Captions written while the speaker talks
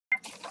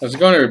How's it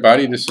going,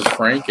 everybody? This is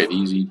Frank at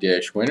Easy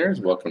Dash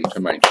Winners. Welcome to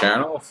my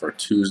channel for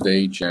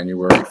Tuesday,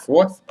 January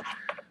 4th.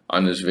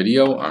 On this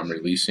video, I'm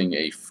releasing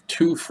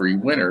two free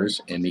winners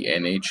in the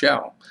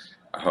NHL.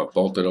 I'll have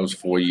both of those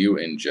for you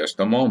in just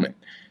a moment.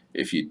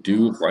 If you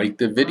do like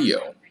the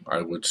video,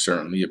 I would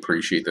certainly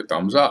appreciate the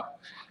thumbs up.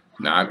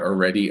 Not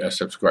already a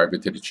subscriber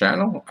to the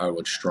channel, I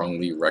would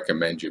strongly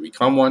recommend you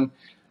become one.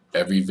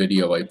 Every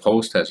video I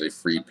post has a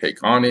free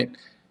pick on it,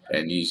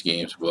 and these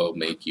games will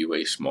make you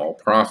a small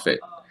profit.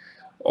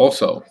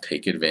 Also,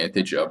 take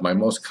advantage of my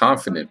most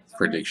confident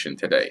prediction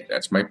today.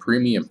 That's my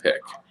premium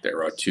pick.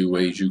 There are two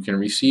ways you can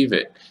receive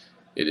it.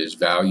 It is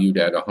valued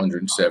at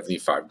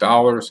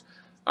 $175.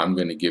 I'm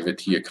going to give it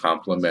to you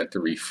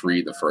complimentary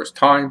free the first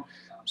time,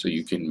 so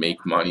you can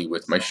make money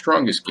with my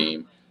strongest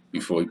game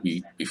before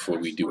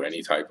we do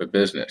any type of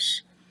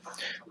business.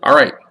 All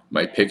right,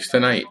 my picks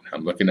tonight.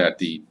 I'm looking at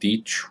the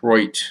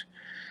Detroit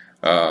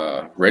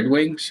Red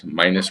Wings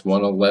minus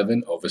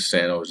 111 over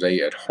San Jose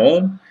at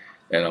home.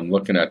 And I'm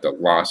looking at the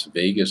Las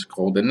Vegas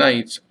Golden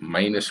Knights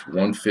minus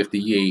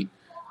 158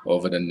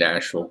 over the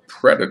Nashville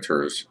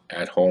Predators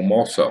at home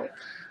also.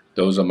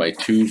 Those are my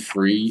two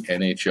free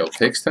NHL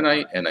picks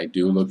tonight, and I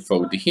do look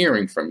forward to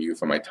hearing from you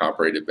for my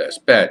top-rated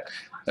best bet.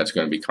 That's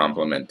going to be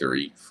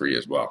complimentary free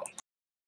as well.